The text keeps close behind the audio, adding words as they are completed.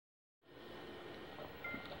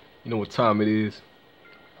You know what time it is.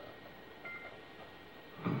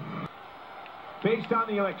 Based on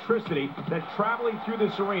the electricity that's traveling through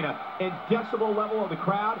this arena and decibel level of the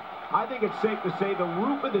crowd, I think it's safe to say the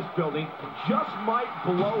roof of this building just might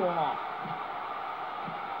blow off.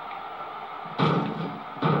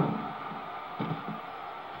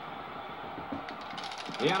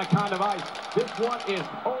 The Anaconda of Ice. This one is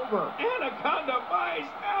over. Anaconda of Ice.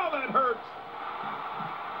 Ow, that hurts.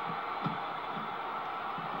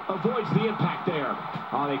 Avoids the impact there.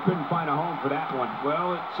 Oh, they couldn't find a home for that one.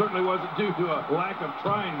 Well, it certainly wasn't due to a lack of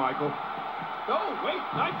trying, Michael. Oh, wait,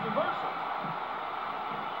 nice reversal.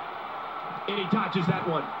 And he dodges that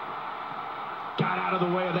one. Got out of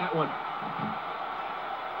the way of that one.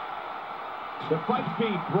 The fight's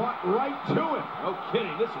being brought right to him. No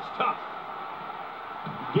kidding, this is tough.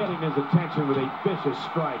 Getting his attention with a vicious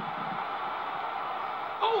strike.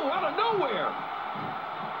 Oh, out of nowhere.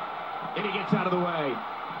 And he gets out of the way.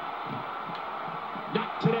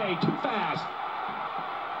 Not today, too fast.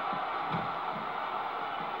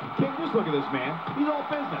 King, just look at this man. He's all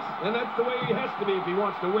business. And that's the way he has to be if he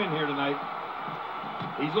wants to win here tonight.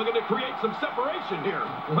 He's looking to create some separation here.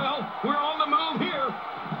 Well, we're on the move here.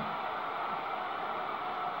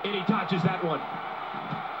 And he dodges that one.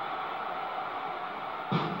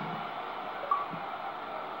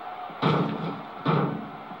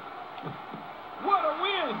 What a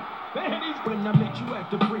win! Man, he's... When I met you at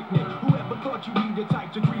the Freaknik, whoever thought you'd be the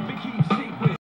type to creep and keep secret?